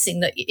 I'm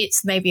guessing that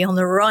it's maybe on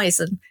the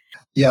horizon.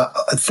 Yeah,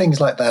 things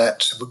like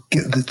that,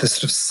 the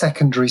sort of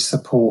secondary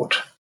support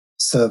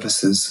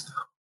services.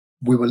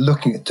 We were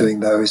looking at doing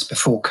those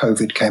before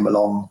COVID came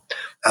along,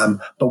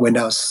 but we're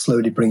now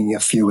slowly bringing a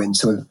few in.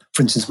 So,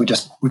 for instance,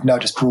 we've now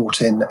just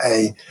brought in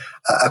a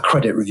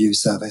credit review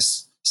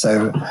service.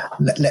 So,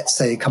 let's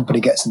say a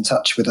company gets in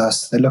touch with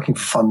us, they're looking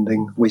for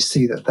funding. We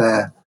see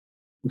that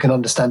we can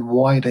understand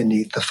why they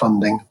need the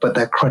funding, but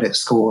their credit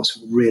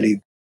score's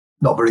really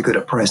not very good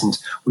at present.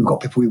 We've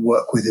got people we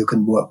work with who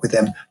can work with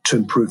them to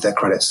improve their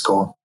credit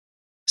score.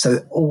 So,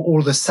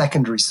 all the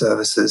secondary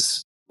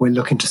services we're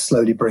looking to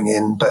slowly bring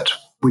in, but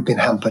we've been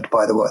hampered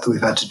by the work that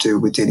we've had to do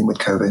with dealing with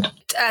COVID.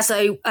 As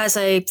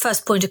a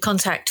first point of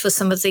contact for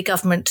some of the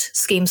government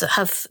schemes that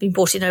have been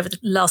brought in over the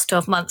last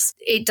 12 months,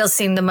 it does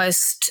seem the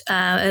most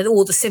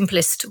or the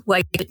simplest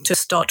way to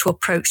start to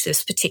approach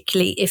this,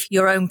 particularly if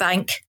your own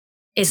bank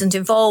isn't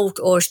involved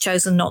or has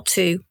chosen not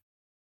to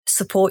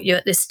support you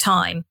at this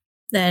time.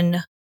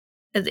 Then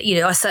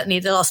I certainly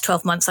the last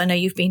 12 months, I know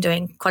you've been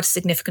doing quite a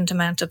significant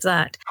amount of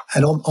that.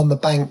 And on the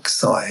bank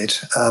side,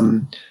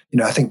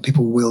 I think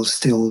people will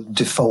still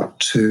default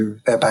to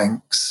their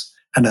banks.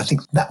 And I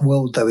think that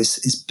world, though,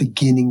 is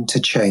beginning to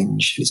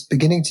change. It's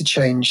beginning to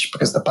change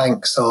because the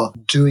banks are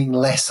doing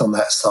less on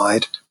that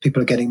side.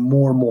 People are getting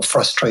more and more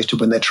frustrated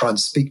when they try and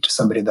speak to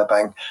somebody in their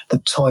bank. The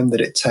time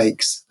that it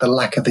takes, the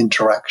lack of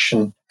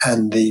interaction,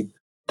 and the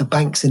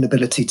bank's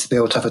inability to be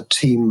able to have a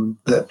team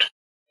that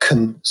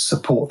can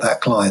support that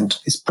client.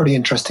 It's pretty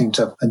interesting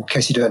in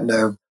case you don't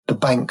know, the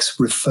banks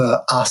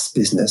refer us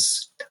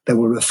business. They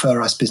will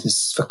refer us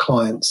business for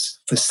clients,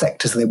 for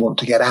sectors they want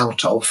to get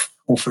out of,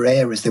 or for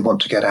areas they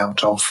want to get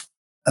out of,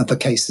 and for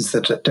cases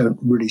that don't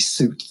really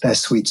suit their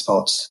sweet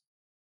spots.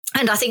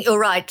 And I think you're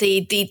right.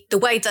 The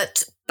way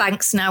that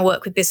banks now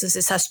work with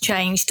businesses has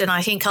changed. And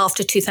I think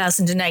after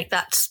 2008,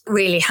 that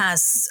really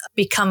has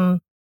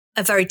become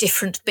a very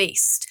different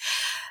beast.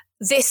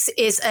 This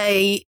is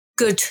a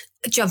good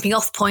jumping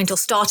off point or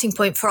starting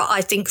point for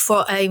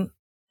a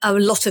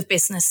lot of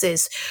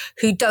businesses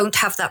who don't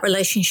have that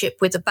relationship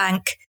with the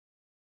bank,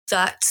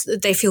 that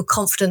they feel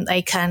confident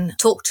they can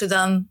talk to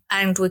them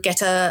and would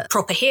get a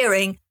proper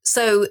hearing.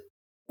 So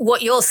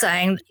what you're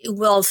saying,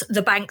 well,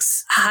 the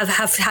banks have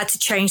had to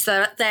change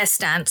their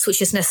stance, which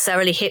has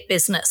necessarily hit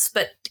business,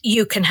 but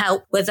you can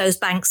help where those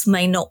banks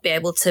may not be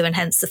able to, and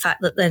hence the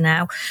fact that they're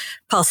now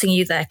passing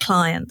you their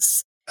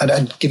clients.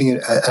 And giving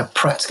you a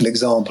practical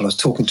example, I was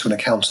talking to an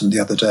accountant the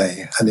other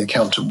day, and the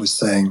accountant was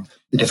saying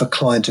that if a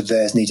client of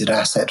theirs needed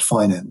asset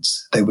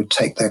finance, they would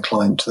take their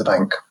client to the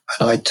bank.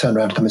 And I turned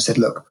around to them and said,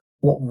 look,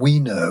 what we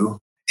know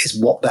is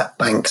what that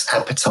bank's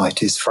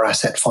appetite is for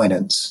asset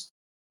finance.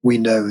 We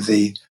know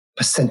the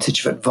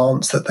percentage of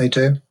advance that they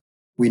do.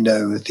 We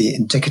know the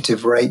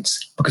indicative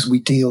rates because we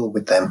deal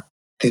with them.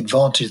 The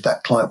advantage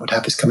that client would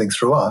have is coming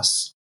through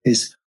us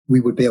is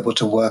we would be able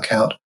to work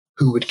out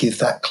who would give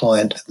that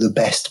client the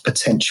best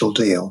potential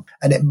deal.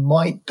 And it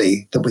might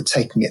be that we're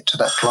taking it to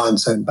that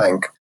client's own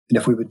bank. And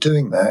if we were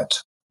doing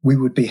that, we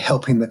would be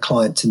helping the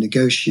client to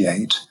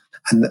negotiate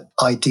and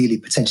ideally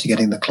potentially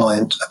getting the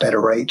client a better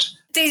rate.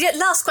 The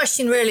last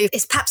question really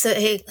is perhaps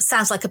it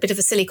sounds like a bit of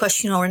a silly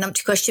question or an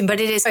empty question,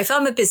 but it is, if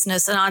I'm a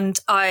business and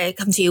I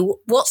come to you,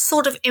 what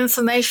sort of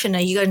information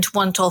are you going to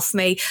want off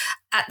me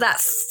at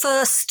that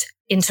first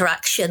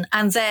interaction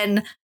and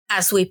then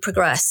as we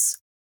progress?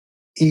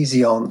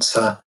 Easy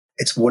answer.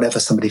 It's whatever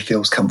somebody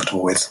feels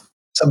comfortable with.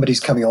 Somebody's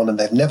coming on and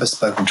they've never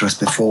spoken to us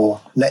before.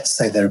 Let's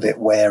say they're a bit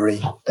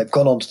wary. They've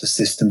gone onto the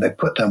system. They've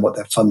put down what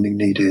their funding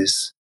need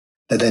is.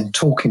 They're then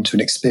talking to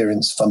an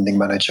experienced funding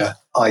manager.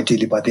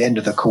 Ideally, by the end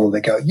of the call,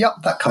 they go, yep,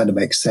 that kind of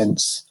makes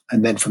sense.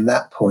 And then from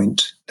that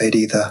point, they'd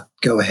either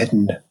go ahead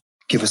and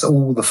give us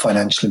all the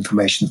financial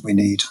information that we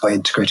need by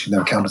integrating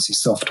their accountancy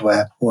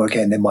software, or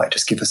again, they might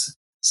just give us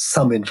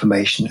some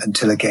information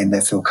until, again,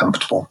 they feel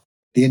comfortable.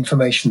 The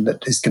information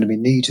that is going to be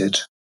needed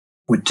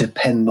would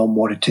depend on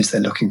what it is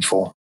they're looking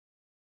for.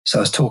 So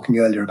I was talking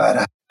earlier about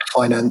asset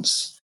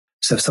finance.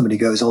 So if somebody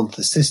goes onto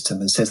the system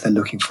and says they're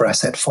looking for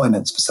asset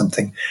finance for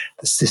something,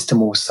 the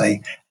system will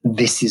say,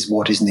 this is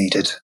what is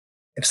needed.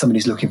 If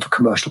somebody's looking for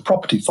commercial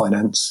property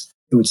finance,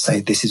 it would say,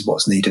 this is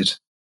what's needed.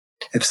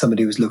 If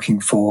somebody was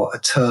looking for a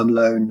term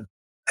loan,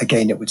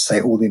 again, it would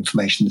say all the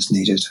information that's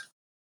needed.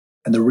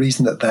 And the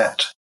reason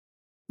that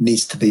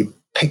needs to be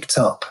picked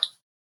up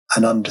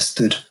and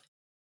understood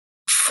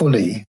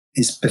fully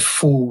is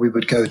before we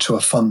would go to a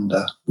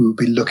funder, we would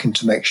be looking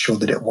to make sure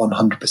that it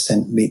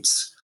 100%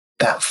 meets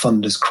that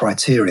funder's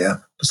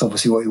criteria. Because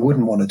obviously what we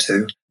wouldn't want to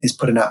do is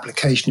put an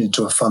application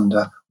into a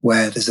funder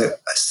where there's a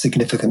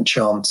significant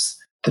chance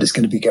that it's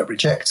going to get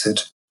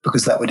rejected,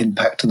 because that would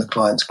impact on the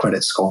client's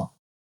credit score.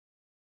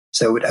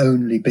 So it would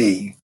only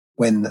be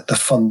when the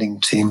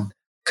funding team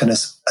can,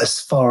 as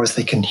far as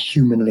they can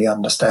humanly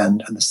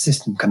understand and the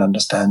system can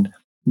understand,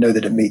 know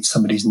that it meets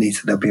somebody's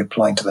needs, that they'll be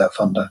applying to that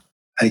funder.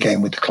 And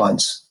again, with the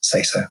clients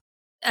say so.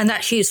 And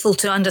that's useful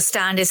to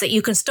understand, is that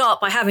you can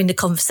start by having the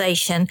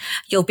conversation.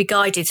 You'll be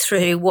guided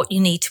through what you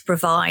need to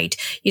provide.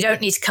 You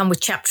don't need to come with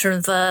chapter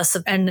and verse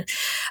and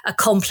a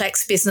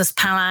complex business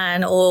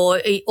plan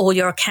or all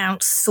your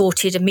accounts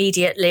sorted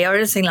immediately or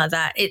anything like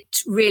that.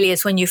 It really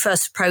is when you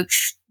first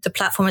approach the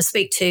platform and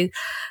speak to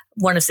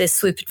one of the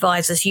Swoop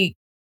advisors, you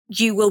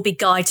will be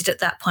guided at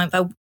that point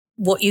by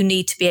what you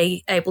need to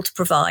be able to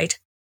provide.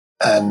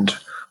 And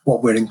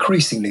what we're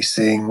increasingly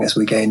seeing as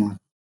we gain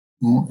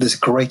there's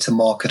greater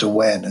market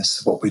awareness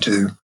of what we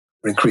do.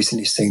 We're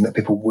increasingly seeing that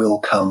people will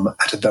come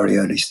at a very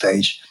early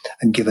stage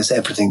and give us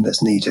everything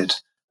that's needed,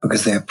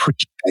 because they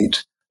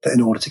appreciate that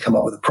in order to come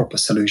up with a proper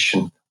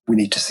solution, we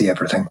need to see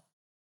everything.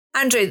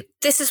 Andrew,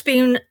 this has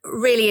been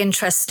really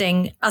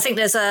interesting. I think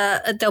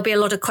there'll be a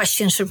lot of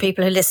questions from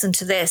people who listen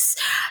to this.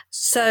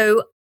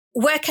 So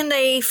where can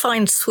they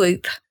find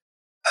Swoop?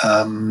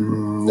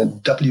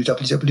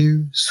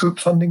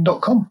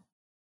 www.swoopfunding.com.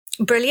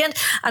 Brilliant.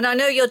 And I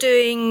know you're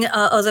doing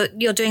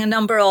a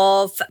number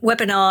of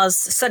webinars.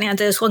 Certainly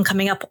there's one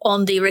coming up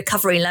on the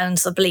recovery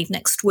loans, I believe,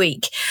 next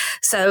week.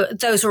 So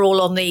those are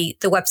all on the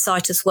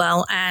website as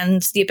well.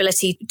 And the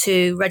ability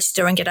to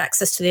register and get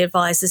access to the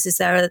advisors is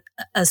there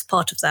as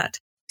part of that.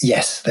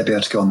 Yes, they'll be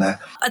able to go on there.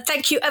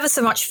 Thank you ever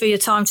so much for your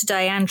time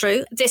today,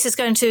 Andrew. This is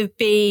going to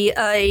be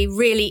a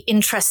really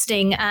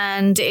interesting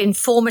and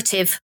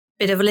informative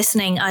bit of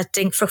listening, I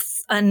think, for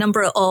a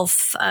number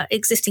of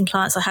existing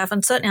clients I have,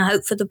 and certainly I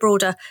hope for the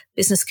broader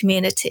business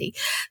community.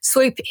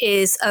 Swoop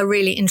is a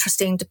really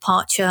interesting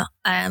departure.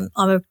 I'm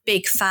a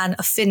big fan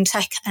of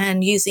fintech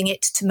and using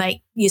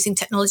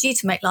technology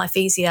to make life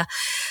easier.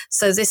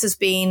 So this has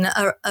been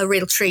a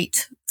real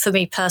treat for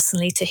me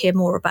personally to hear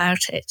more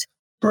about it.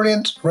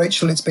 Brilliant.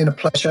 Rachel, it's been a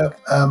pleasure.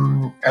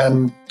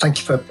 And thank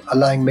you for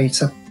allowing me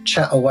to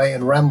chat away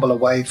and ramble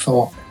away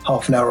for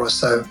half an hour or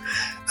so.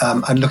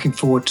 And looking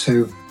forward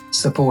to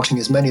supporting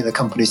as many of the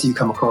companies you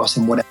come across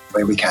in whatever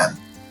way we can.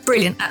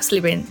 Brilliant. Absolutely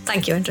brilliant.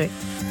 Thank you, Andrew.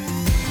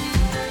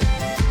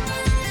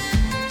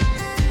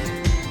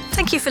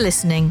 Thank you for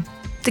listening.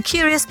 The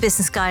Curious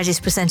Business Guide is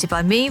presented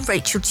by me,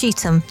 Rachel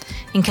Cheetham,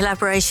 in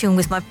collaboration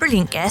with my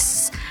brilliant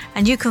guests,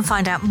 and you can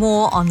find out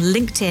more on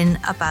LinkedIn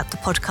about the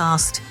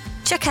podcast.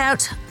 Check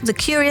out the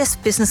Curious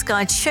Business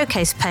Guide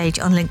showcase page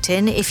on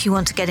LinkedIn if you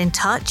want to get in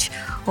touch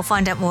or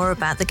find out more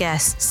about the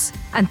guests.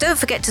 And don't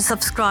forget to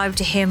subscribe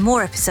to hear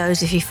more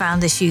episodes if you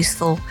found this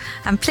useful.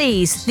 And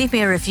please leave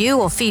me a review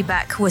or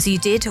feedback whether you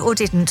did or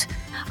didn't.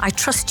 I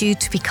trust you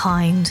to be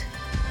kind.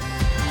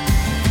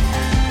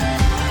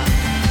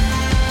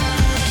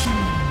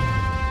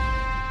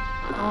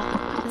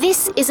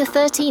 This is a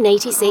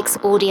 1386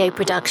 audio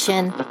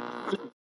production.